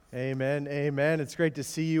Amen, amen. It's great to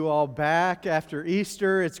see you all back after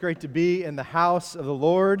Easter. It's great to be in the house of the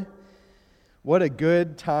Lord. What a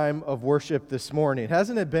good time of worship this morning.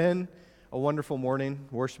 Hasn't it been a wonderful morning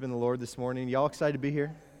worshiping the Lord this morning? Y'all excited to be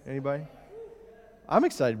here? Anybody? I'm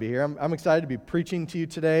excited to be here. I'm excited to be preaching to you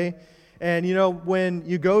today. And you know, when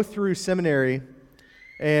you go through seminary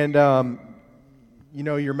and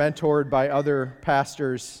you're mentored by other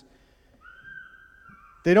pastors,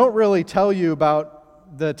 they don't really tell you about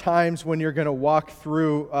the times when you're going to walk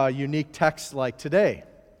through a unique text like today.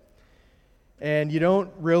 And you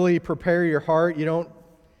don't really prepare your heart. You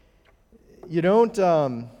don't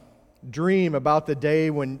dream about the day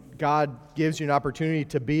when God gives you an opportunity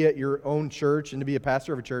to be at your own church and to be a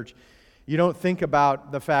pastor of a church. You don't think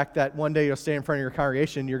about the fact that one day you'll stand in front of your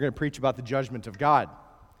congregation and you're going to preach about the judgment of God.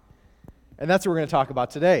 And that's what we're going to talk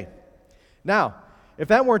about today. Now, if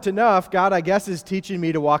that weren't enough, God, I guess, is teaching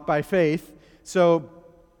me to walk by faith. So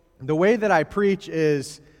the way that I preach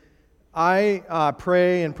is I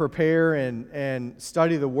pray and prepare and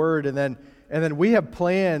study the Word, and then we have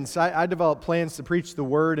plans. I develop plans to preach the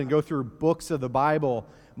Word and go through books of the Bible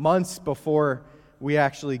months before we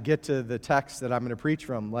actually get to the text that I'm going to preach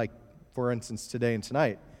from, like, for instance, today and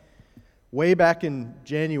tonight. Way back in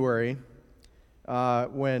January,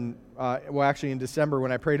 in December,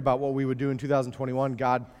 when I prayed about what we would do in 2021,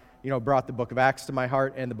 God, brought the book of Acts to my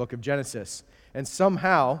heart and the book of Genesis. And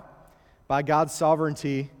somehow, by God's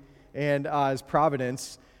sovereignty and His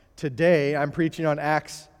providence, today I'm preaching on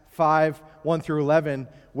Acts 5, 1 through 11,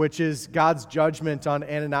 which is God's judgment on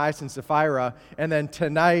Ananias and Sapphira. And then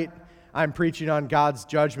tonight I'm preaching on God's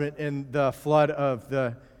judgment in the flood of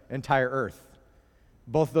the entire earth.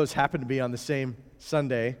 Both of those happen to be on the same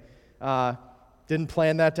Sunday. Didn't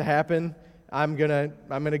plan that to happen. I'm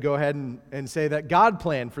gonna go ahead and say that God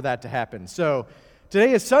planned for that to happen. So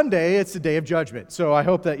today is Sunday. It's the day of judgment. So I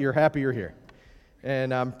hope that you're happy you're here.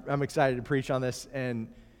 And I'm excited to preach on this. And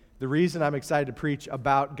the reason I'm excited to preach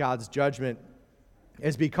about God's judgment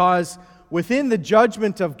is because within the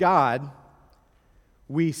judgment of God,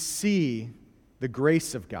 we see the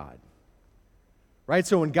grace of God. Right?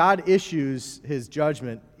 So when God issues His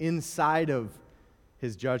judgment, inside of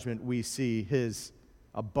His judgment, we see His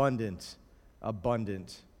abundant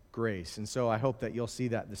grace. And so I hope that you'll see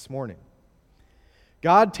that this morning.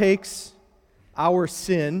 God takes our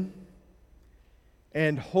sin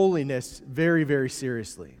and holiness very, very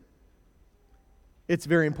seriously. It's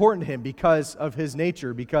very important to Him because of His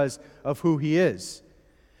nature, because of who He is.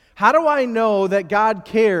 How do I know that God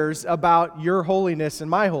cares about your holiness and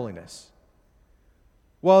my holiness?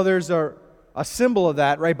 Well, there's a symbol of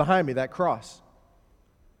that right behind me, that cross.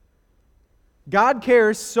 God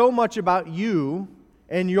cares so much about you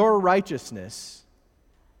and your righteousness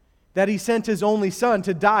that He sent His only Son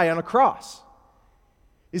to die on a cross.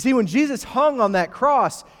 You see, when Jesus hung on that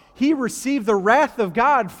cross, He received the wrath of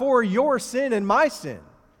God for your sin and my sin.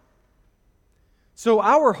 So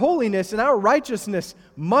our holiness and our righteousness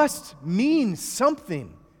must mean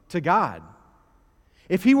something to God.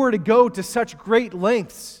 If He were to go to such great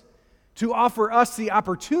lengths to offer us the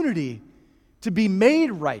opportunity to be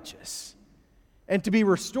made righteous and to be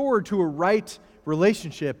restored to a right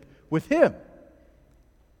relationship with Him.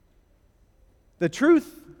 The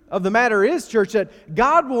truth of the matter is, church, that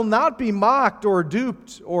God will not be mocked or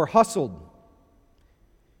duped or hustled.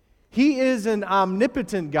 He is an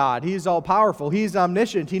omnipotent God. He's all-powerful. He's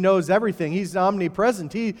omniscient. He knows everything. He's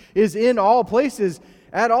omnipresent. He is in all places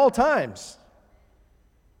at all times.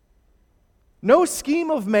 No scheme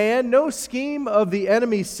of man, no scheme of the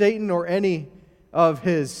enemy, Satan, or any of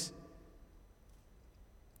his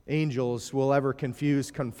angels will ever confuse,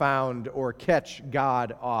 confound, or catch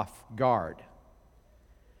God off guard.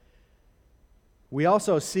 We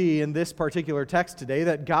also see in this particular text today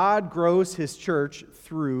that God grows His church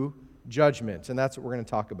through judgment, and that's what we're going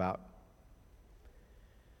to talk about.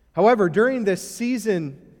 However, during this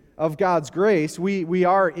season of God's grace, we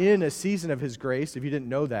are in a season of His grace, if you didn't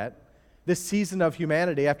know that. This season of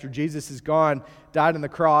humanity after Jesus is gone, died on the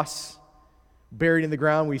cross, buried in the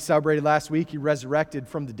ground. We celebrated last week, He resurrected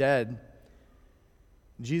from the dead.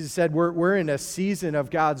 Jesus said we're in a season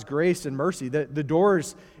of God's grace and mercy. The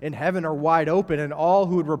doors in heaven are wide open, and all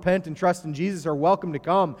who would repent and trust in Jesus are welcome to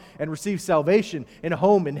come and receive salvation in a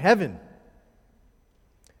home in heaven.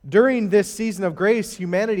 During this season of grace,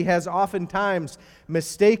 humanity has oftentimes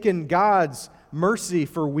mistaken God's mercy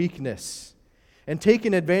for weakness and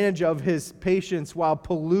taken advantage of His patience while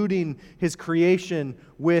polluting His creation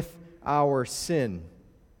with our sin.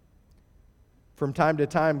 From time to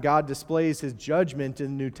time, God displays His judgment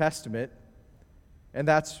in the New Testament, and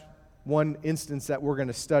that's one instance that we're going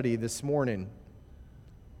to study this morning.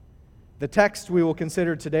 The text we will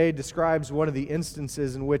consider today describes one of the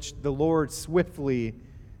instances in which the Lord swiftly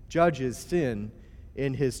judges sin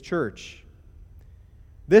in His church.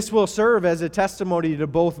 This will serve as a testimony to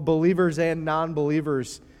both believers and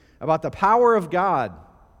non-believers about the power of God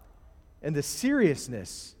and the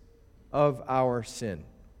seriousness of our sin.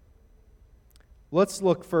 Let's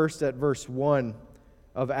look first at verse 1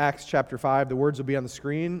 of Acts chapter 5. The words will be on the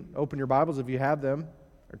screen. Open your Bibles if you have them,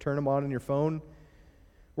 or turn them on your phone.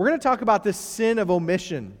 We're going to talk about this sin of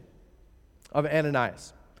omission of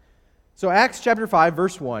Ananias. So Acts chapter 5,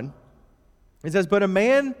 verse 1, it says, "But a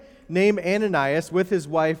man named Ananias with his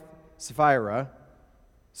wife Sapphira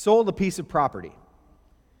sold a piece of property.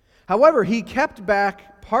 However, he kept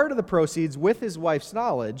back part of the proceeds with his wife's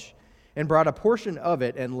knowledge and brought a portion of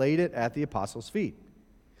it and laid it at the apostles' feet."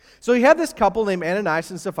 So you have this couple named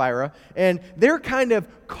Ananias and Sapphira, and they're kind of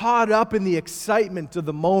caught up in the excitement of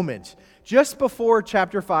the moment. Just before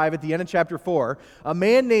chapter 5, at the end of chapter 4, a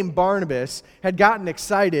man named Barnabas had gotten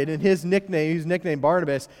excited, and his nicknamed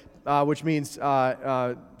Barnabas, which means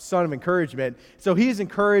son of encouragement. So he's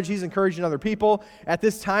encouraging other people. At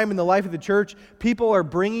this time in the life of the church, people are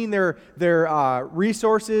bringing their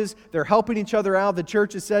resources, they're helping each other out. The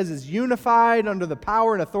church, it says, is unified under the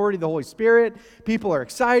power and authority of the Holy Spirit. People are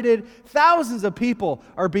excited. Thousands of people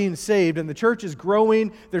are being saved, and the church is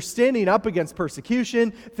growing. They're standing up against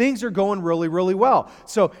persecution. Things are going really, really well.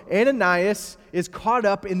 So Ananias is caught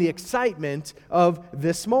up in the excitement of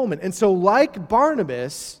this moment. And so like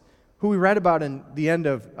Barnabas, who we read about in the end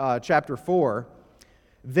of chapter 4,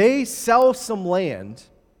 they sell some land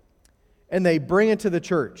and they bring it to the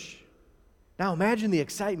church. Now imagine the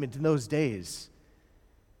excitement in those days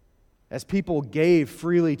as people gave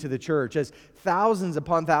freely to the church, as thousands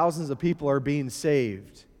upon thousands of people are being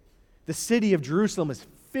saved. The city of Jerusalem is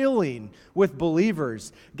filling with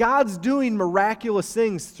believers. God's doing miraculous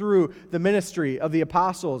things through the ministry of the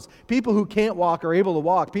apostles. People who can't walk are able to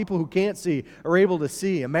walk. People who can't see are able to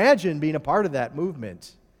see. Imagine being a part of that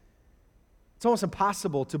movement. It's almost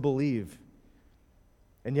impossible to believe,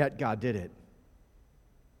 and yet God did it.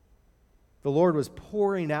 The Lord was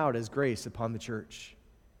pouring out His grace upon the church,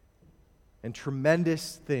 and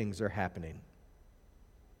tremendous things are happening.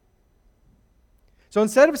 So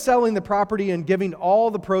instead of selling the property and giving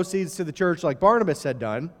all the proceeds to the church like Barnabas had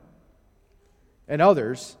done, and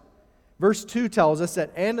others, verse 2 tells us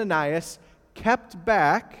that Ananias kept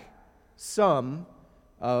back some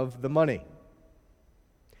of the money.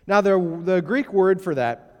 Now, the Greek word for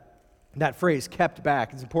that phrase, kept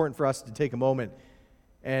back, it's important for us to take a moment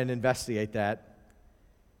and investigate that.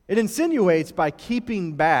 It insinuates by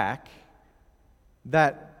keeping back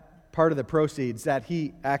that part of the proceeds that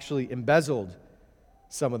he actually embezzled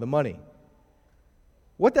some of the money.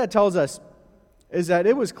 What that tells us is that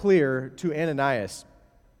it was clear to Ananias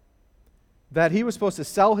that he was supposed to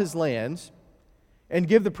sell his land and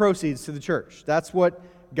give the proceeds to the church. That's what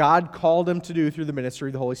God called him to do through the ministry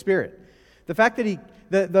of the Holy Spirit. The fact that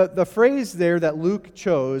the phrase there that Luke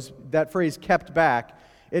chose, that phrase kept back,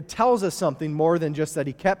 it tells us something more than just that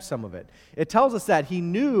he kept some of it. It tells us that he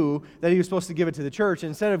knew that he was supposed to give it to the church, and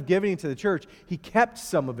instead of giving it to the church, he kept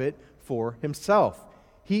some of it for himself.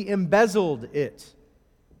 He embezzled it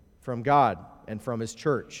from God and from His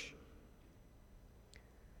church.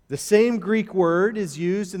 The same Greek word is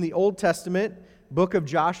used in the Old Testament book of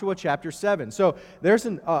Joshua chapter 7. So there's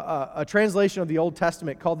a translation of the Old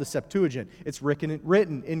Testament called the Septuagint. It's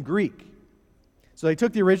written in Greek. So they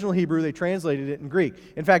took the original Hebrew, they translated it in Greek.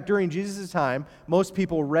 In fact, during Jesus' time, most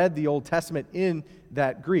people read the Old Testament in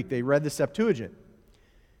that Greek. They read the Septuagint.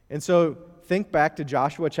 And so think back to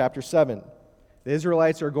Joshua chapter 7. The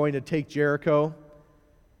Israelites are going to take Jericho,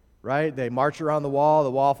 right? They march around the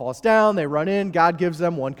wall falls down, they run in, God gives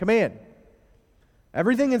them one command.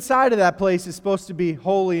 Everything inside of that place is supposed to be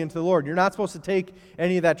holy unto the Lord. You're not supposed to take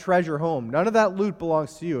any of that treasure home. None of that loot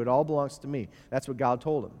belongs to you. It all belongs to me. That's what God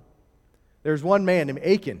told him. There's one man named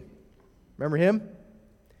Achan. Remember him?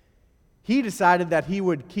 He decided that he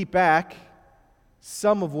would keep back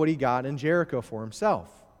some of what he got in Jericho for himself.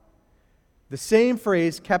 The same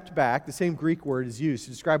phrase, kept back, the same Greek word is used to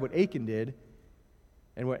describe what Achan did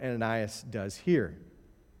and what Ananias does here.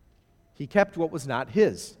 He kept what was not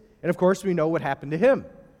his. And of course, we know what happened to him.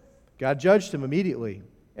 God judged him immediately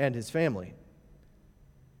and his family.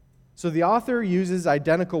 So the author uses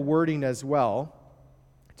identical wording as well,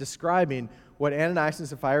 describing what Ananias and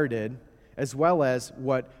Sapphira did, as well as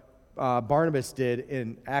what Barnabas did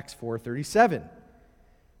in Acts 4:37.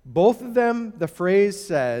 Both of them, the phrase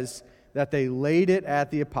says that they laid it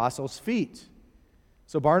at the apostles' feet.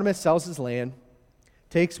 So Barnabas sells his land,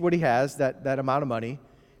 takes what he has, that amount of money,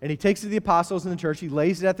 And he takes it to the apostles in the church. He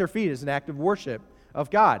lays it at their feet as an act of worship of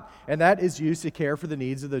God. And that is used to care for the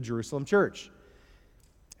needs of the Jerusalem church.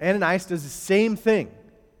 Ananias does the same thing.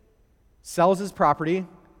 Sells his property,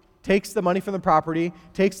 takes the money from the property,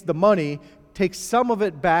 takes some of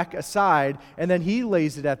it back aside, and then he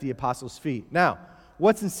lays it at the apostles' feet. Now,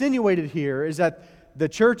 what's insinuated here is that the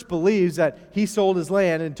church believes that he sold his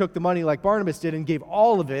land and took the money like Barnabas did and gave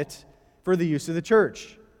all of it for the use of the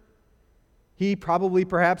church. He probably,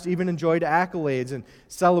 perhaps, even enjoyed accolades and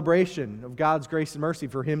celebration of God's grace and mercy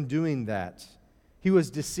for him doing that. He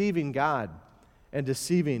was deceiving God and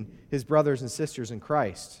deceiving his brothers and sisters in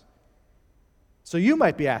Christ. So you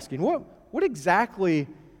might be asking, what exactly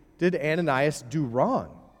did Ananias do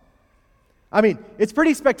wrong? I mean, it's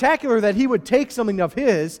pretty spectacular that he would take something of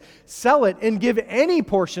his, sell it, and give any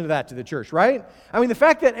portion of that to the church, right? I mean, the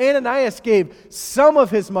fact that Ananias gave some of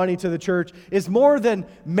his money to the church is more than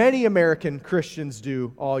many American Christians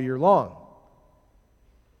do all year long.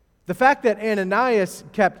 The fact that Ananias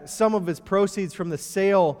kept some of his proceeds from the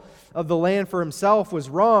sale of the land for himself was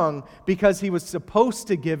wrong because he was supposed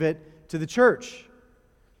to give it to the church.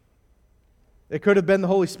 It could have been the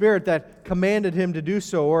Holy Spirit that commanded him to do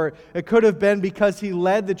so, or it could have been because he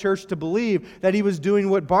led the church to believe that he was doing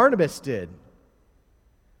what Barnabas did.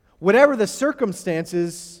 Whatever the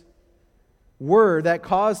circumstances were that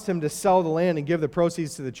caused him to sell the land and give the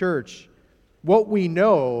proceeds to the church, what we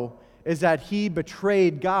know is that he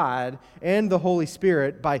betrayed God and the Holy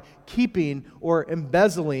Spirit by keeping or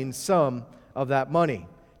embezzling some of that money.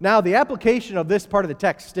 Now, the application of this part of the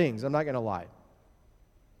text stings, I'm not going to lie.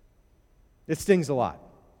 It stings a lot.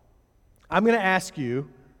 I'm going to ask you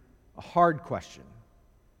a hard question.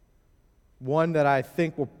 One that I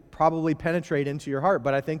think will probably penetrate into your heart,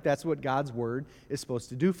 but I think that's what God's Word is supposed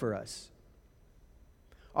to do for us.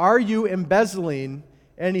 Are you embezzling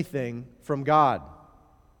anything from God?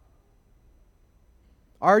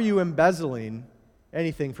 Are you embezzling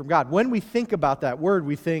anything from God? When we think about that word,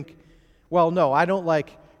 we think, well, no, I don't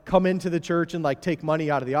come into the church and take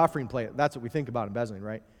money out of the offering plate. That's what we think about embezzling,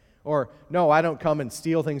 right? Or, no, I don't come and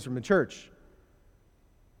steal things from the church.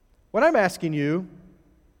 What I'm asking you,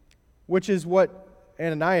 which is what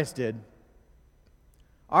Ananias did,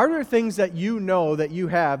 are there things that you know that you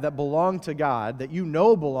have that belong to God, that you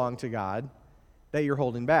know belong to God, that you're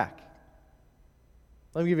holding back?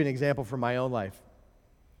 Let me give you an example from my own life.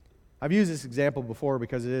 I've used this example before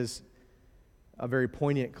because it is a very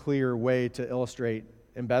poignant, clear way to illustrate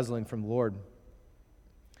embezzling from the Lord.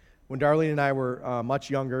 When Darlene and I were much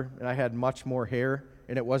younger and I had much more hair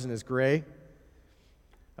and it wasn't as gray,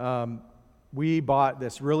 we bought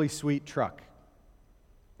this really sweet truck.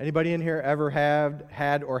 Anybody in here ever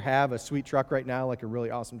had or have a sweet truck right now, like a really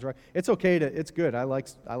awesome truck? It's good. I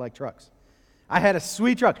like trucks. I had a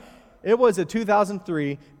sweet truck. It was a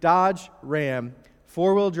 2003 Dodge Ram,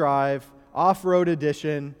 4-wheel drive, off-road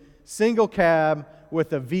edition, single cab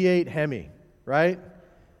with a V8 Hemi, right?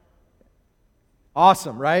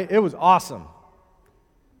 Awesome, right? It was awesome.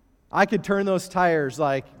 I could turn those tires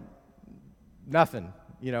like nothing.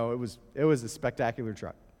 It was a spectacular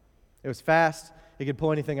truck. It was fast. It could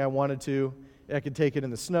pull anything I wanted to. I could take it in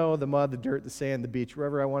the snow, the mud, the dirt, the sand, the beach,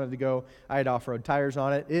 wherever I wanted to go. I had off-road tires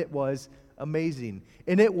on it. It was amazing.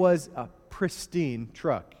 And it was a pristine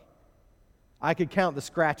truck. I could count the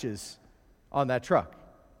scratches on that truck,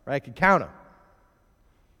 right? I could count them.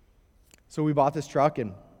 So we bought this truck,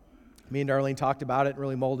 and me and Darlene talked about it and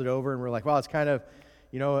really molded over, and we're like, well, it's kind of,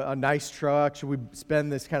 a nice truck. Should we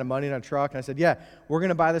spend this kind of money on a truck? And I said, yeah, we're going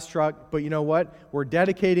to buy this truck, but you know what? We're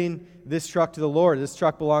dedicating this truck to the Lord. This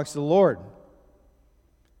truck belongs to the Lord.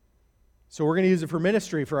 So we're going to use it for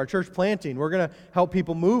ministry, for our church planting. We're going to help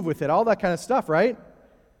people move with it, all that kind of stuff, right?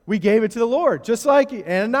 We gave it to the Lord, just like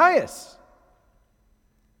Ananias.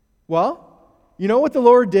 Well, you know what the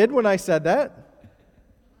Lord did when I said that?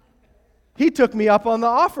 He took me up on the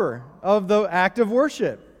offer of the act of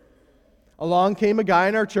worship. Along came a guy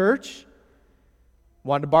in our church,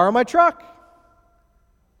 wanted to borrow my truck.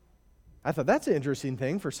 I thought, that's an interesting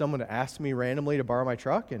thing for someone to ask me randomly to borrow my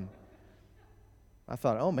truck. And I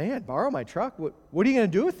thought, oh man, borrow my truck? What are you going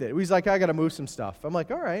to do with it? He's like, I got to move some stuff. I'm like,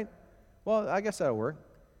 all right, well, I guess that'll work.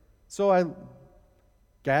 So I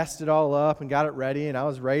gassed it all up and got it ready, and I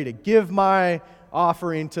was ready to give my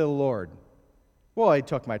offering to the Lord. Well, I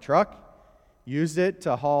took my truck, used it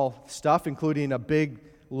to haul stuff, including a big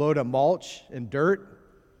load of mulch and dirt.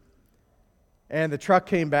 And the truck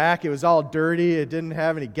came back. It was all dirty. It didn't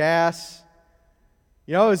have any gas.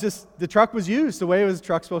 It was just, the truck was used the way the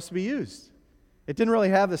truck's supposed to be used. It didn't really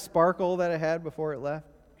have the sparkle that it had before it left.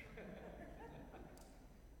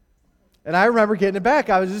 And I remember getting it back.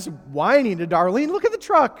 I was just whining to Darlene, look at the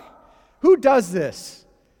truck. Who does this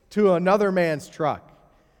to another man's truck?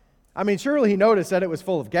 I mean, surely he noticed that it was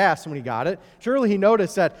full of gas when he got it. Surely he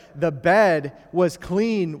noticed that the bed was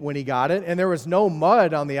clean when he got it, and there was no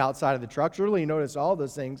mud on the outside of the truck. Surely he noticed all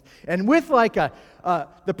those things. And with like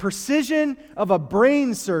the precision of a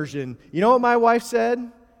brain surgeon, you know what my wife said?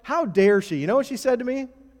 How dare she? You know what she said to me?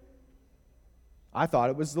 I thought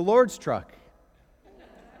it was the Lord's truck.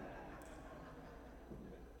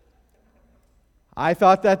 I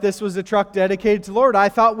thought that this was a truck dedicated to the Lord. I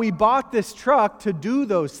thought we bought this truck to do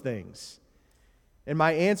those things. And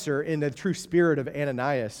my answer in the true spirit of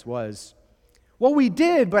Ananias was, well, we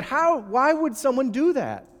did, but why would someone do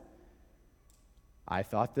that? I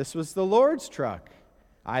thought this was the Lord's truck.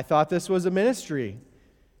 I thought this was a ministry.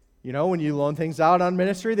 You know, when you loan things out on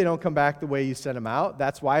ministry, they don't come back the way you sent them out.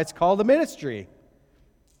 That's why it's called a ministry.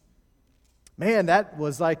 Man, that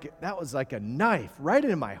was like a knife right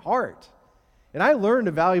into my heart. And I learned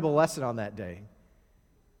a valuable lesson on that day.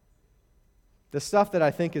 The stuff that I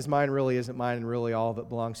think is mine really isn't mine, and really all of it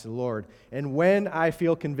belongs to the Lord. And when I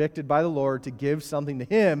feel convicted by the Lord to give something to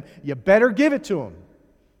Him, you better give it to Him.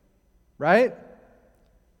 Right?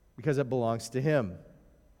 Because it belongs to Him.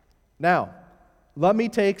 Now, let me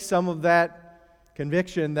take some of that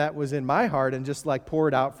conviction that was in my heart and just like pour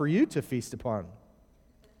it out for you to feast upon.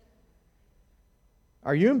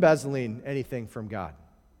 Are you embezzling anything from God?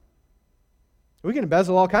 We can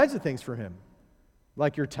embezzle all kinds of things from Him,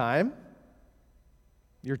 like your time,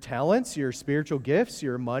 your talents, your spiritual gifts,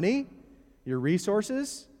 your money, your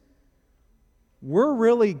resources. We're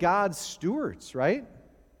really God's stewards, right?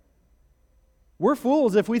 We're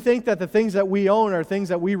fools if we think that the things that we own are things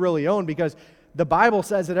that we really own, because the Bible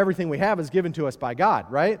says that everything we have is given to us by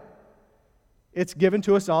God, right? It's given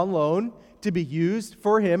to us on loan to be used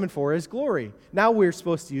for Him and for His glory. Now we're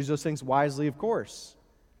supposed to use those things wisely, of course.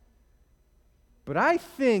 But I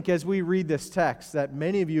think as we read this text that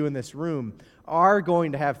many of you in this room are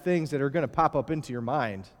going to have things that are going to pop up into your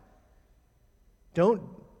mind. Don't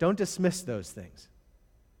dismiss those things.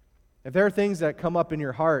 If there are things that come up in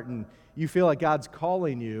your heart and you feel like God's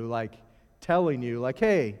calling you, like telling you, like,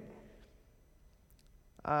 hey,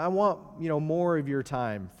 I want more of your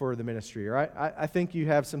time for the ministry, or I think you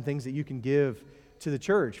have some things that you can give to the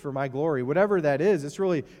church for my glory. Whatever that is, it's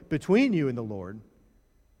really between you and the Lord.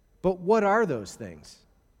 But what are those things?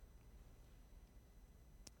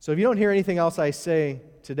 So if you don't hear anything else I say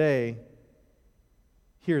today,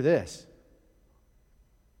 hear this.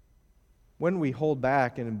 When we hold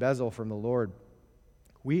back and embezzle from the Lord,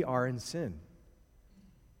 we are in sin.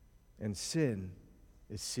 And sin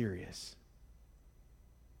is serious.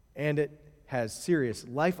 And it has serious,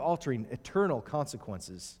 life-altering, eternal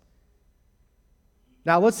consequences.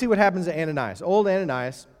 Now let's see what happens to Ananias. Old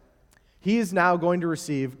Ananias, he is now going to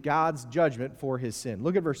receive God's judgment for his sin.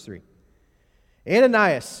 Look at verse 3.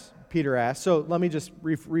 Ananias, Peter asked. So let me just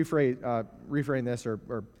reframe this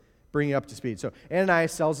or bring you up to speed. So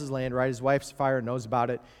Ananias sells his land, right? His wife Sapphira knows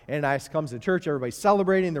about it. Ananias comes to church. Everybody's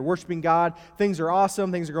celebrating. They're worshiping God. Things are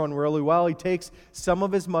awesome. Things are going really well. He takes some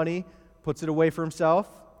of his money, puts it away for himself,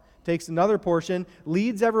 takes another portion,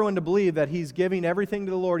 leads everyone to believe that he's giving everything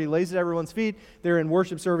to the Lord. He lays it at everyone's feet. They're in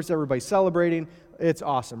worship service. Everybody's celebrating. It's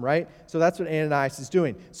awesome, right? So that's what Ananias is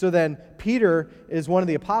doing. So then Peter is one of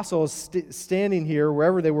the apostles standing here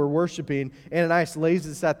wherever they were worshiping. Ananias lays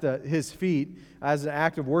this at his feet as an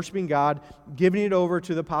act of worshiping God, giving it over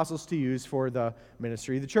to the apostles to use for the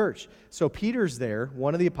ministry of the church. So Peter's there,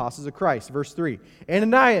 one of the apostles of Christ. Verse 3,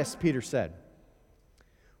 Ananias, Peter said,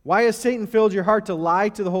 why has Satan filled your heart to lie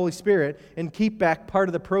to the Holy Spirit and keep back part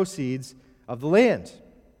of the proceeds of the land?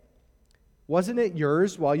 Wasn't it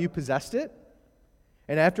yours while you possessed it?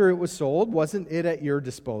 And after it was sold, wasn't it at your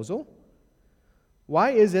disposal?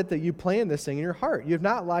 Why is it that you plan this thing in your heart? You have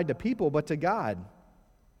not lied to people, but to God.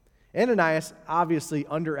 Ananias obviously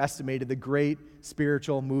underestimated the great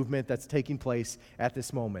spiritual movement that's taking place at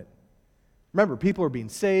this moment. Remember, people are being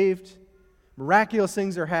saved. Miraculous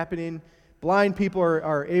things are happening. Blind people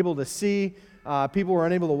are able to see. People who are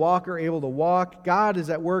unable to walk are able to walk. God is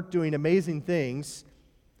at work doing amazing things.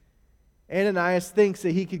 Ananias thinks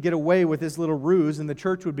that he could get away with his little ruse and the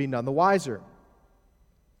church would be none the wiser.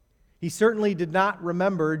 He certainly did not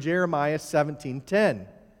remember Jeremiah 17:10,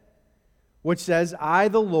 which says, I,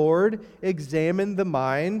 the Lord, examine the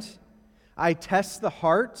mind. I test the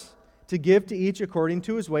heart to give to each according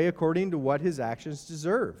to his way, according to what his actions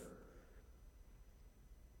deserve.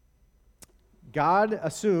 God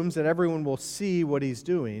assumes that everyone will see what he's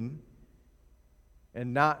doing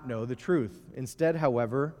and not know the truth. Instead,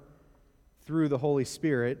 however, through the Holy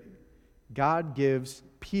Spirit, God gives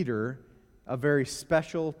Peter a very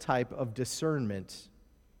special type of discernment,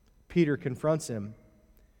 Peter confronts him.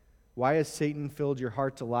 Why has Satan filled your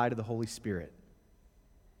heart to lie to the Holy Spirit?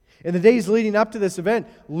 In the days leading up to this event,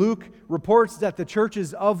 Luke reports that the church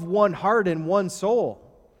is of one heart and one soul.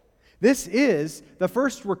 This is the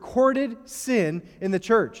first recorded sin in the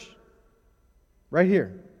church. Right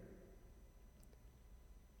here.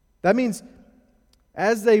 That means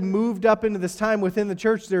as they moved up into this time within the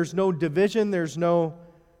church, there's no division, there's no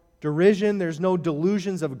derision, there's no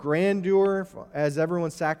delusions of grandeur as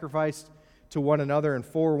everyone sacrificed to one another and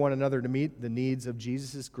for one another to meet the needs of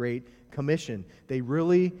Jesus' great commission. They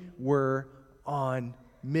really were on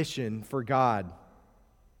mission for God.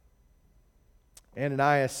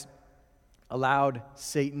 Ananias allowed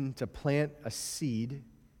Satan to plant a seed,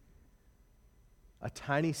 a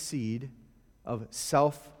tiny seed of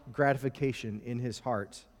self-gratification in his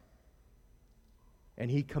heart.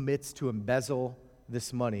 And he commits to embezzle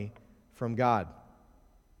this money from God.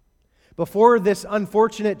 Before this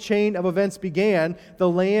unfortunate chain of events began, the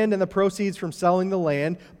land and the proceeds from selling the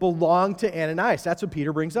land belonged to Ananias. That's what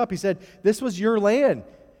Peter brings up. He said, this was your land.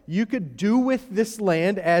 You could do with this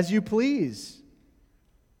land as you please.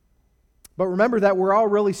 But remember that we're all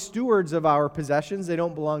really stewards of our possessions. They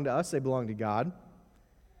don't belong to us, they belong to God.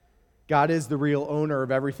 God is the real owner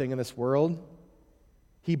of everything in this world.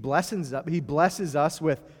 He blesses us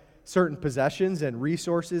with certain possessions and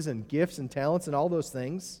resources and gifts and talents and all those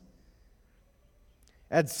things.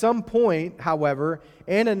 At some point, however,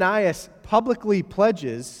 Ananias publicly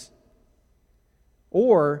pledges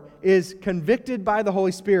or is convicted by the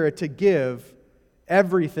Holy Spirit to give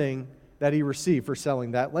everything that he received for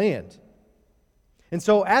selling that land. And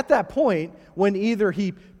so at that point, when either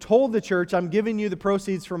he told the church, I'm giving you the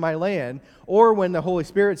proceeds for my land, or when the Holy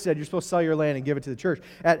Spirit said, you're supposed to sell your land and give it to the church,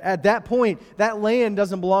 at that point, that land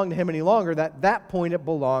doesn't belong to him any longer. At that point, it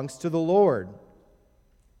belongs to the Lord.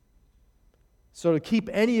 So to keep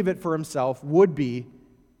any of it for himself would be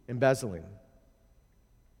embezzling.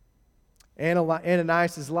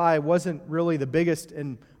 Ananias' lie wasn't really the biggest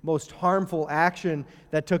and most harmful action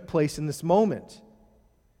that took place in this moment.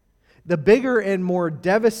 The bigger and more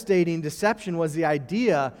devastating deception was the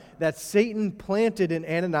idea that Satan planted and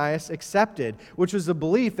Ananias accepted, which was the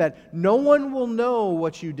belief that no one will know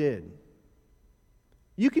what you did.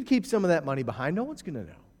 You could keep some of that money behind. No one's going to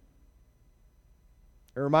know.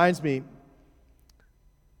 It reminds me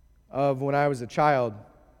of when I was a child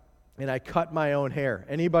and I cut my own hair.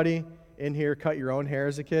 Anybody in here cut your own hair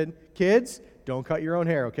as a kid? Kids, don't cut your own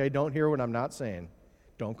hair, okay? Don't hear what I'm not saying.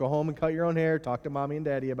 Don't go home and cut your own hair. Talk to mommy and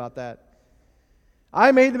daddy about that.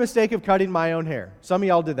 I made the mistake of cutting my own hair. Some of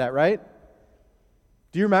y'all did that, right?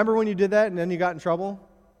 Do you remember when you did that and then you got in trouble?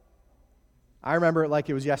 I remember it like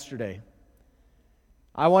it was yesterday.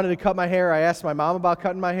 I wanted to cut my hair. I asked my mom about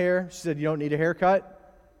cutting my hair. She said, you don't need a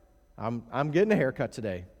haircut? I'm getting a haircut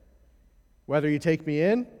today. Whether you take me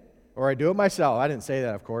in or I do it myself. I didn't say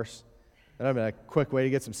that, of course. That would have been a quick way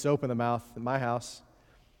to get some soap in the mouth in my house.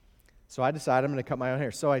 So I decided I'm going to cut my own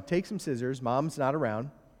hair. So I take some scissors. Mom's not around.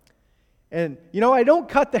 And, I don't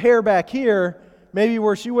cut the hair back here, maybe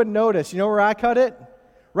where she wouldn't notice. You know where I cut it?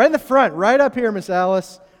 Right in the front, right up here, Miss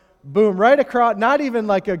Alice. Boom, right across, not even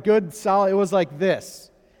like a good solid, it was like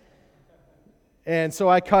this. And so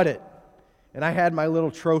I cut it. And I had my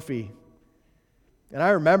little trophy. And I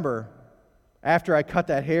remember, after I cut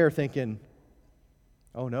that hair, thinking,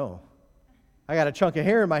 oh no, I got a chunk of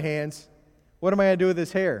hair in my hands. What am I going to do with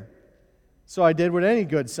this hair? So I did what any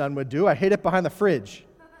good son would do. I hid it behind the fridge.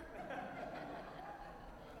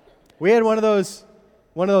 We had one of those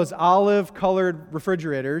olive-colored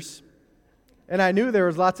refrigerators, and I knew there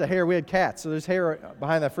was lots of hair. We had cats, so there's hair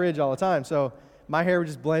behind the fridge all the time. So my hair would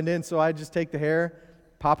just blend in, so I'd just take the hair,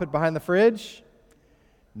 pop it behind the fridge.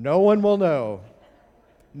 No one will know.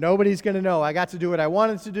 Nobody's going to know. I got to do what I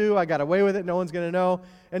wanted to do. I got away with it. No one's going to know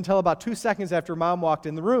until about 2 seconds after Mom walked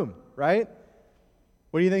in the room, right?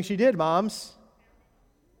 What do you think she did, moms?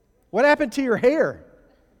 What happened to your hair?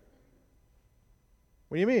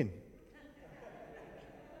 What do you mean?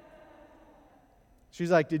 She's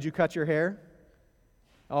like, did you cut your hair?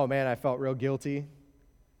 Oh man, I felt real guilty.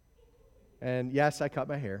 And yes, I cut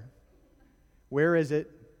my hair. Where is it?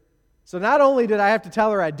 So not only did I have to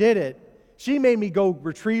tell her I did it, she made me go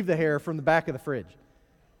retrieve the hair from the back of the fridge.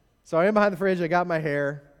 So I went behind the fridge, I got my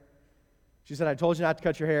hair. She said, I told you not to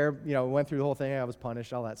cut your hair. Went through the whole thing. I was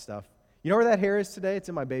punished, all that stuff. You know where that hair is today? It's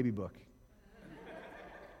in my baby book.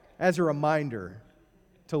 As a reminder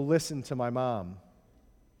to listen to my mom.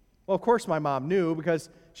 Well, of course my mom knew because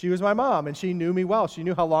she was my mom and she knew me well. She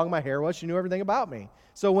knew how long my hair was. She knew everything about me.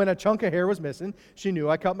 So when a chunk of hair was missing, she knew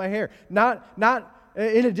I cut my hair. Not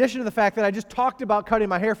in addition to the fact that I just talked about cutting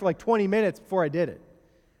my hair for like 20 minutes before I did it,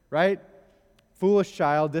 right? Foolish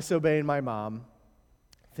child, disobeying my mom,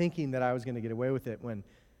 thinking that I was going to get away with it when,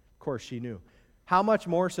 of course, she knew. How much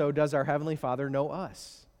more so does our Heavenly Father know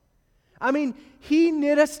us? I mean, He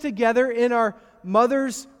knit us together in our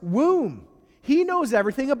mother's womb. He knows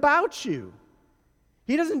everything about you.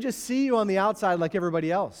 He doesn't just see you on the outside like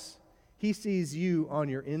everybody else. He sees you on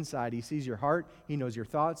your inside. He sees your heart. He knows your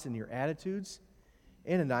thoughts and your attitudes.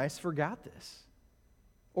 Ananias forgot this,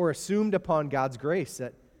 or assumed upon God's grace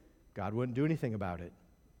that God wouldn't do anything about it.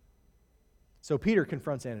 So Peter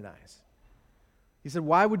confronts Ananias. He said,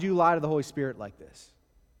 "Why would you lie to the Holy Spirit like this?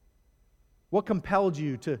 What compelled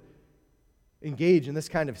you to engage in this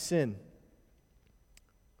kind of sin?"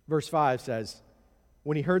 Verse 5 says,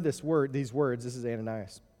 when he heard these words, this is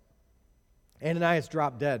Ananias. Ananias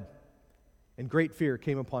dropped dead, and great fear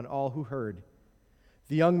came upon all who heard.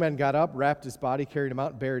 The young men got up, wrapped his body, carried him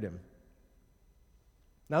out, and buried him.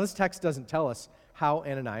 Now, this text doesn't tell us how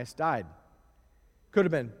Ananias died. Could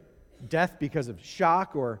have been death because of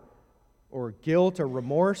shock or guilt or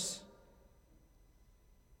remorse.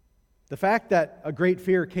 The fact that a great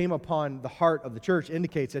fear came upon the heart of the church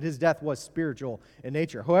indicates that his death was spiritual in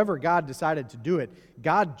nature. However God decided to do it,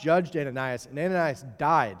 God judged Ananias, and Ananias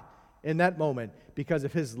died in that moment because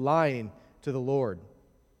of his lying to the Lord.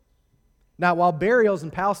 Now, while burials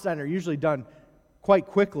in Palestine are usually done quite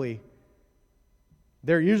quickly,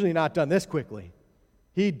 they're usually not done this quickly.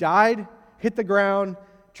 He died, hit the ground,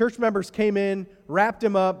 church members came in, wrapped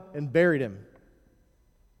him up, and buried him.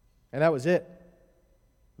 And that was it.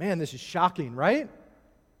 Man, this is shocking, right?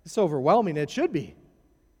 It's overwhelming. It should be.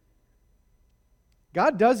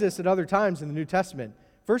 God does this at other times in the New Testament.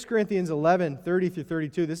 1 Corinthians 11, 30 through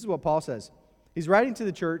 32, this is what Paul says. He's writing to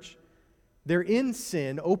the church. They're in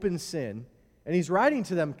sin, open sin, and he's writing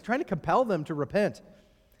to them, trying to compel them to repent.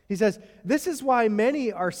 He says, "This is why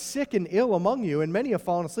many are sick and ill among you, and many have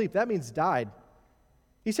fallen asleep." That means died.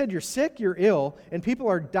 He said, "You're sick, you're ill, and people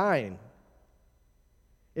are dying.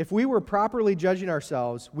 If we were properly judging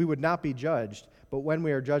ourselves, we would not be judged. But when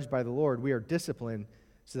we are judged by the Lord, we are disciplined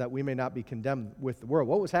so that we may not be condemned with the world."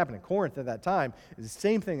 What was happening in Corinth at that time is the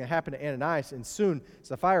same thing that happened to Ananias and soon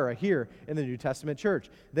Sapphira here in the New Testament church.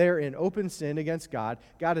 They're in open sin against God.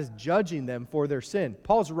 God is judging them for their sin.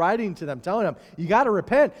 Paul's writing to them, telling them, you got to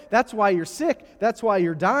repent. That's why you're sick. That's why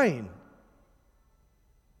you're dying.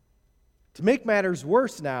 To make matters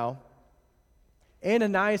worse now,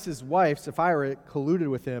 Ananias' wife, Sapphira, colluded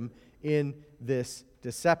with him in this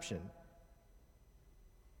deception.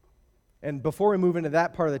 And before we move into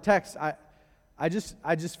that part of the text, I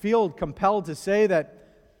just feel compelled to say that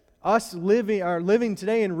us living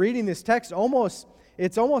today and reading this text,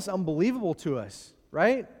 it's almost unbelievable to us,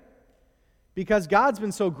 right? Because God's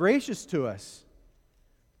been so gracious to us.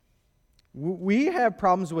 We have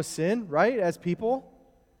problems with sin, right, as people.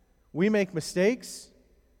 We make mistakes.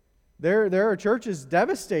 There are churches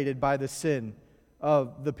devastated by the sin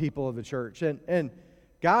of the people of the church, and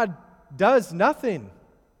God does nothing.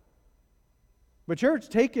 But church,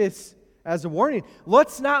 take this as a warning.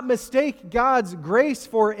 Let's not mistake God's grace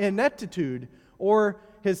for ineptitude or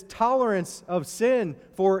His tolerance of sin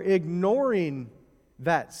for ignoring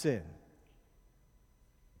that sin.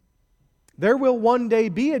 There will one day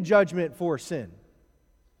be a judgment for sin.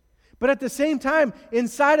 But at the same time,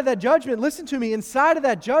 inside of that judgment, listen to me, inside of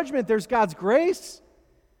that judgment, there's God's grace.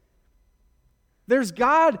 There's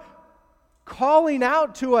God calling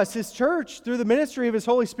out to us, His church, through the ministry of His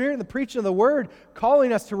Holy Spirit and the preaching of the Word,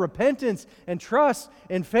 calling us to repentance and trust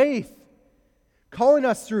and faith. Calling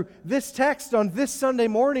us through this text on this Sunday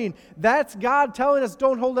morning. That's God telling us,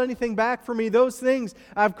 don't hold anything back from me. Those things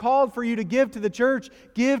I've called for you to give to the church,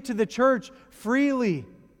 give to the church freely.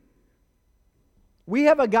 We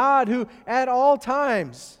have a God who at all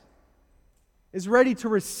times is ready to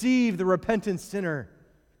receive the repentant sinner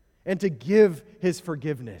and to give His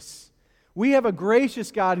forgiveness. We have a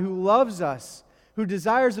gracious God who loves us, who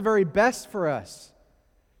desires the very best for us.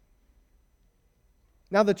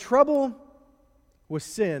 Now, the trouble with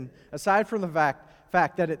sin, aside from the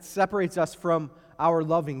fact that it separates us from our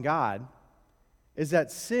loving God, is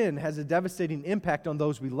that sin has a devastating impact on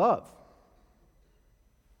those we love.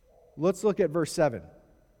 Let's look at verse 7.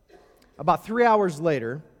 About 3 hours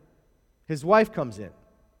later, his wife comes in,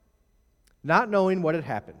 not knowing what had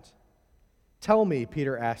happened. "Tell me,"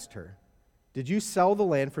 Peter asked her, "did you sell the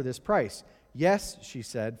land for this price?" "Yes," she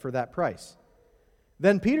said, "for that price."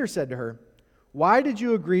 Then Peter said to her, "Why did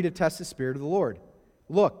you agree to test the Spirit of the Lord?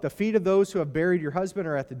 Look, the feet of those who have buried your husband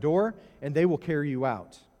are at the door, and they will carry you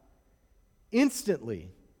out."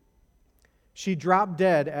 Instantly, she dropped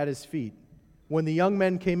dead at his feet. When the young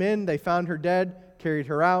men came in, they found her dead, carried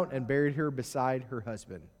her out, and buried her beside her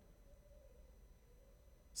husband.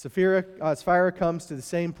 Sapphira comes to the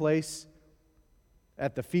same place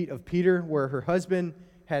at the feet of Peter where her husband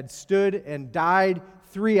had stood and died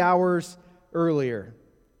 3 hours earlier.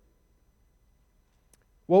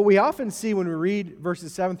 What we often see when we read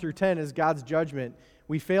verses 7 through 10 is God's judgment.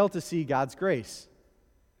 We fail to see God's grace.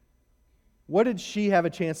 What did she have a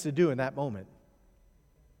chance to do in that moment?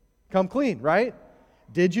 Come clean, right?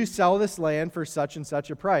 Did you sell this land for such and such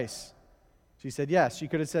a price? She said yes. She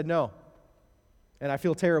could have said no. And I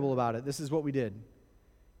feel terrible about it. This is what we did.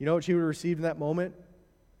 You know what she would have received in that moment?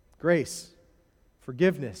 Grace,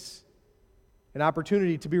 forgiveness, an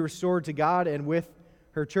opportunity to be restored to God and with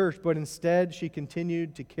her church. But instead, she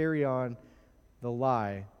continued to carry on the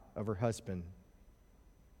lie of her husband.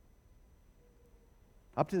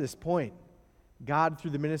 Up to this point, God,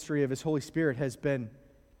 through the ministry of His Holy Spirit, has been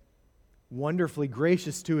wonderfully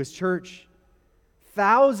gracious to His church.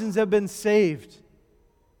 Thousands have been saved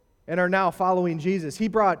and are now following Jesus. He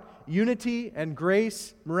brought unity and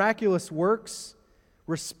grace, miraculous works,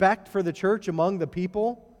 respect for the church among the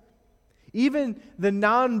people. Even the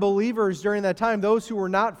non-believers during that time, those who were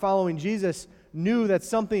not following Jesus, knew that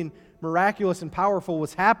something miraculous and powerful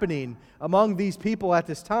was happening among these people at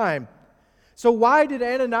this time. So why did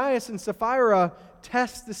Ananias and Sapphira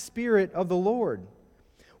test the Spirit of the Lord?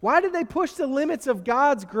 Why did they push the limits of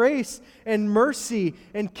God's grace and mercy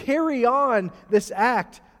and carry on this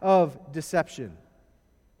act of deception?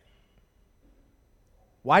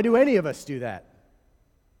 Why do any of us do that?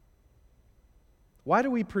 Why do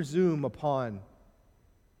we presume upon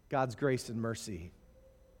God's grace and mercy?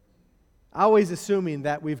 Always assuming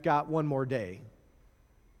that we've got one more day,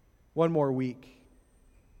 one more week,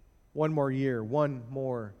 one more year, one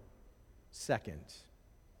more second.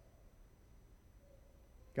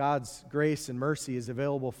 God's grace and mercy is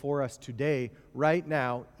available for us today, right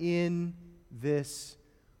now, in this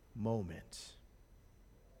moment.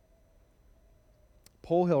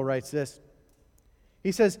 Polhill writes this.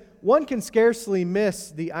 He says, one can scarcely miss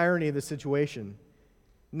the irony of the situation.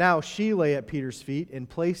 Now she lay at Peter's feet in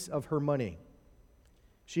place of her money.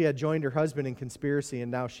 She had joined her husband in conspiracy, and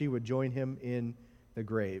now she would join him in the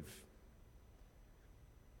grave.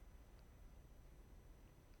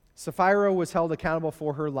 Sapphira was held accountable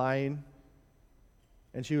for her lying,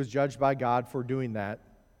 and she was judged by God for doing that.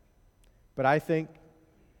 But I think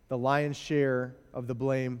the lion's share of the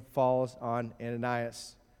blame falls on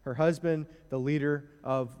Ananias, her husband, the leader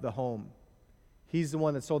of the home. He's the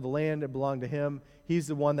one that sold the land. It belonged to him. He's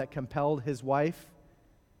the one that compelled his wife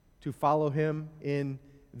to follow him in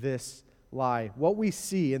this lie. What we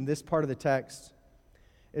see in this part of the text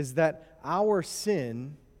is that our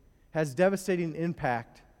sin has devastating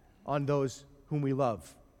impact on those whom we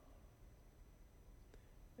love.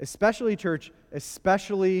 Especially, church,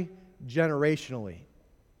 especially generationally.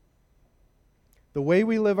 The way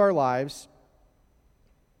we live our lives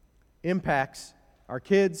impacts our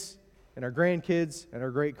kids and our grandkids and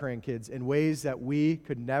our great-grandkids in ways that we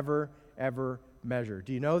could never, ever measure.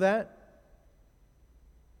 Do you know that?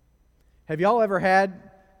 Have y'all ever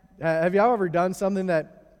done something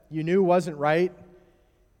that you knew wasn't right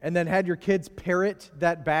and then had your kids parrot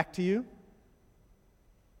that back to you?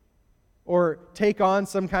 Or take on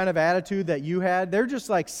some kind of attitude that you had? They're just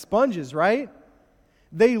like sponges, right?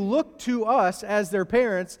 They look to us as their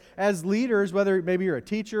parents, as leaders, whether maybe you're a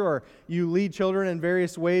teacher or you lead children in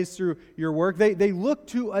various ways through your work. They look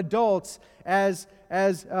to adults as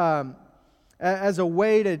a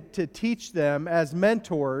way to teach them, as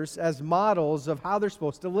mentors, as models of how they're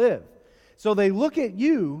supposed to live. So they look at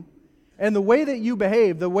you and the way that you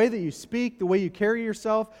behave, the way that you speak, the way you carry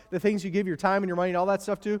yourself, the things you give your time and your money and all that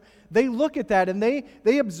stuff to, they look at that and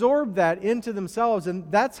they absorb that into themselves,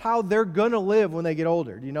 and that's how they're going to live when they get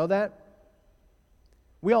older. Do you know that?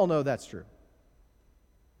 We all know that's true.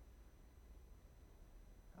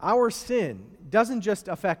 Our sin doesn't just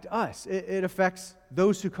affect us, it affects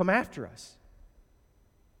those who come after us.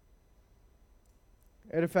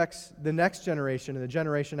 It affects the next generation and the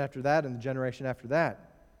generation after that and the generation after that.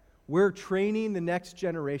 We're training the next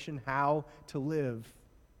generation how to live.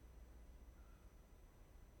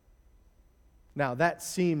 Now, that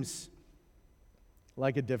seems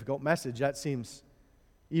like a difficult message. That seems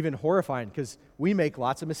even horrifying because we make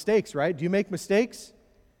lots of mistakes, right? Do you make mistakes?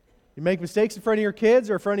 You make mistakes in front of your kids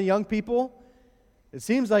or in front of young people? It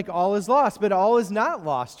seems like all is lost, but all is not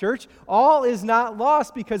lost, church. All is not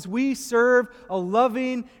lost because we serve a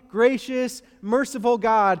loving, gracious, merciful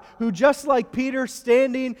God who, just like Peter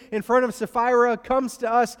standing in front of Sapphira, comes to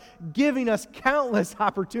us, giving us countless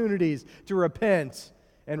opportunities to repent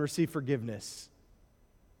and receive forgiveness.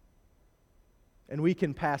 And we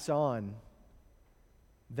can pass on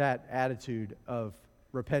that attitude of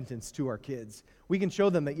repentance to our kids. We can show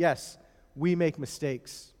them that, yes, we make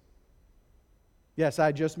mistakes. Yes,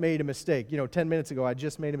 I just made a mistake. 10 minutes ago, I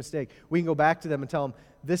just made a mistake. We can go back to them and tell them,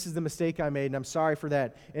 this is the mistake I made, and I'm sorry for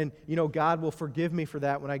that. And, God will forgive me for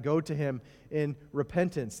that when I go to Him in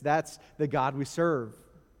repentance. That's the God we serve.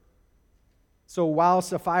 So while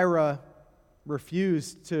Sapphira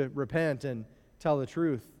refused to repent and tell the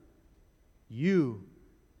truth, you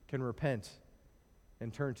can repent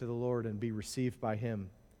and turn to the Lord and be received by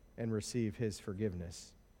Him and receive His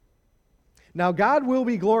forgiveness. Now, God will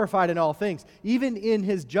be glorified in all things. Even in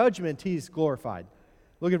His judgment, He's glorified.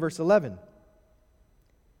 Look at verse 11.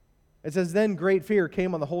 It says, Then great fear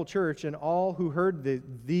came on the whole church, and all who heard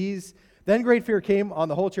these... Then great fear came on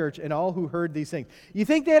the whole church, and all who heard these things. You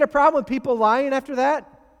think they had a problem with people lying after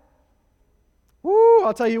that? Woo,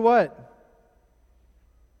 I'll tell you what.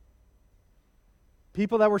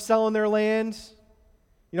 People that were selling their land,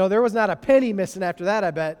 there was not a penny missing after that,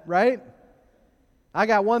 I bet, right? I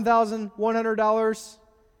got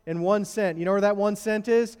 $1,100.01. You know where that 1 cent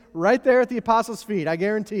is? Right there at the apostles' feet. I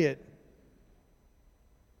guarantee it.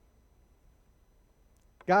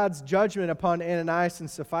 God's judgment upon Ananias and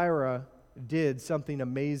Sapphira did something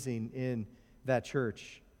amazing in that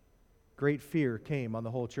church. Great fear came on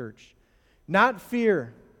the whole church. Not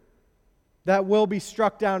fear that will be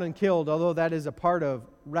struck down and killed, although that is a part of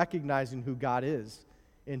recognizing who God is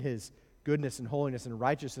in His goodness and holiness and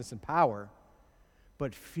righteousness and power.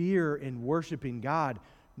 But fear in worshiping God,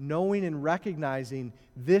 knowing and recognizing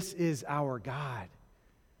this is our God,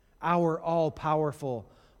 our all-powerful,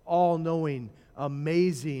 all-knowing,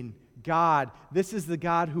 amazing God. This is the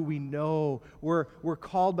God who we know. We're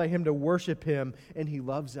called by Him to worship Him, and He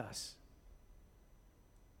loves us.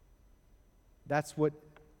 That's what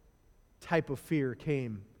type of fear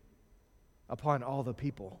came upon all the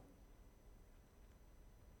people.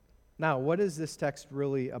 Now, what is this text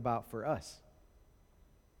really about for us?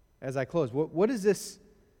 As I close, what does this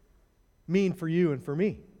mean for you and for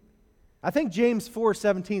me? I think James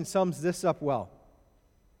 4:17 sums this up well.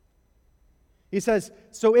 He says,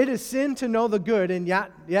 So it is sin to know the good and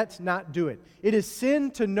yet not do it. It is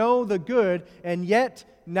sin to know the good and yet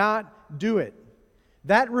not do it.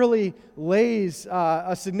 That really lays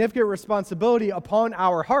a significant responsibility upon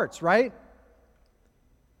our hearts, right?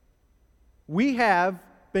 We have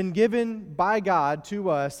been given by God to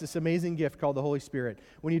us this amazing gift called the Holy Spirit.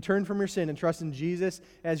 When you turn from your sin and trust in Jesus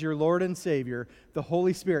as your Lord and Savior, the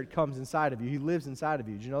Holy Spirit comes inside of you. He lives inside of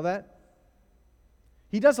you. Did you know that?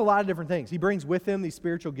 He does a lot of different things. He brings with Him these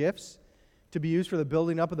spiritual gifts to be used for the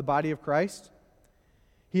building up of the body of Christ.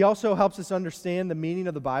 He also helps us understand the meaning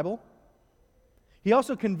of the Bible. He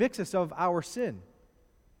also convicts us of our sin.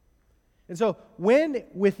 And so when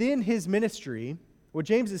within His ministry, what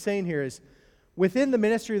James is saying here is, within the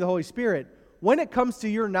ministry of the Holy Spirit, when it comes to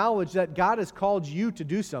your knowledge that God has called you to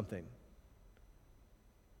do something,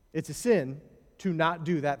 it's a sin to not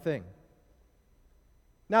do that thing.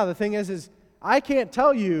 Now, the thing is I can't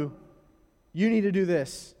tell you, you need to do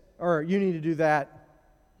this, or you need to do that.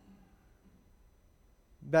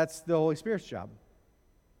 That's the Holy Spirit's job.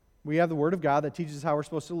 We have the Word of God that teaches us how we're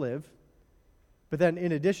supposed to live. But then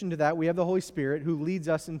in addition to that, we have the Holy Spirit who leads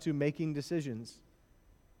us into making decisions.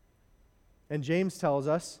 And James tells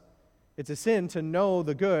us it's a sin to know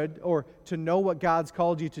the good or to know what God's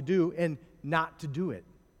called you to do and not to do it.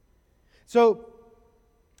 So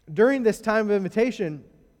during this time of invitation,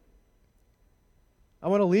 I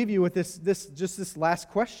want to leave you with this last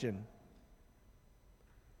question.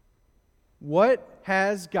 What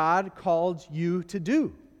has God called you to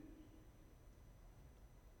do?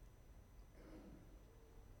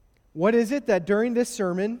 What is it that during this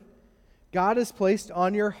sermon God has placed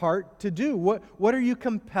on your heart to do? What are you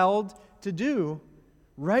compelled to do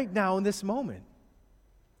right now in this moment?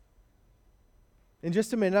 In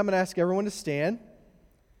just a minute, I'm going to ask everyone to stand,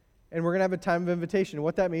 and we're going to have a time of invitation.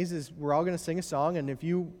 What that means is we're all going to sing a song, and if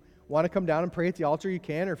you want to come down and pray at the altar, you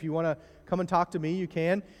can, or if you want to come and talk to me, you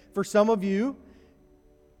can. For some of you,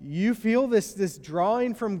 you feel this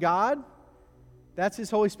drawing from God. That's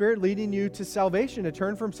His Holy Spirit leading you to salvation, to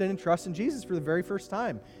turn from sin and trust in Jesus for the very first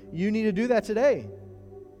time. You need to do that today.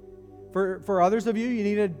 For others of you, you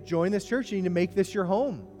need to join this church. You need to make this your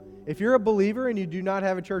home. If you're a believer and you do not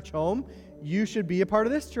have a church home, you should be a part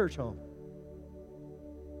of this church home.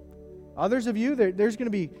 Others of you, there's going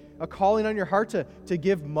to be a calling on your heart to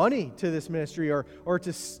give money to this ministry or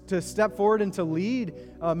to step forward and to lead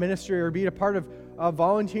a ministry or be a part of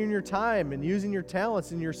volunteering your time and using your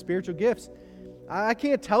talents and your spiritual gifts. I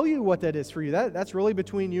can't tell you what that is for you. That's really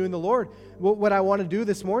between you and the Lord. What I want to do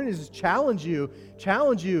this morning is challenge you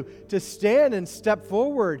to stand and step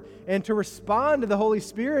forward and to respond to the Holy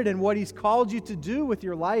Spirit and what He's called you to do with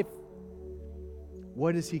your life.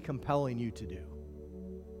 What is He compelling you to do?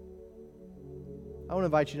 I want to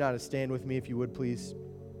invite you now to stand with me, if you would, please.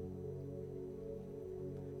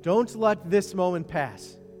 Don't let this moment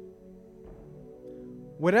pass.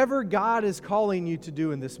 Whatever God is calling you to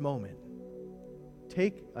do in this moment,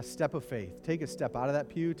 take a step of faith. Take a step out of that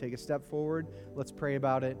pew. Take a step forward. Let's pray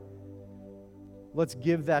about it. Let's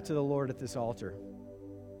give that to the Lord at this altar,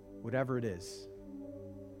 whatever it is.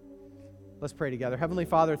 Let's pray together. Heavenly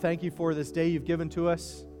Father, thank you for this day you've given to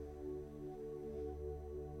us.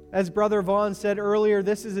 As Brother Vaughn said earlier,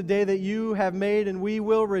 this is a day that you have made, and we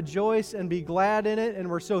will rejoice and be glad in it. And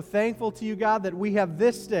we're so thankful to you, God, that we have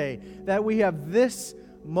this day, that we have this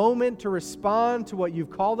moment to respond to what you've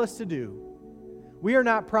called us to do. We are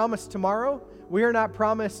not promised tomorrow. We are not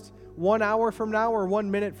promised 1 hour from now or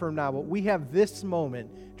 1 minute from now, but we have this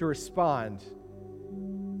moment to respond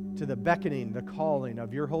to the beckoning, the calling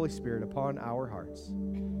of your Holy Spirit upon our hearts.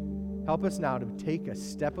 Help us now to take a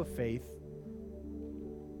step of faith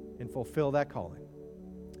and fulfill that calling.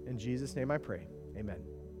 In Jesus' name I pray. Amen.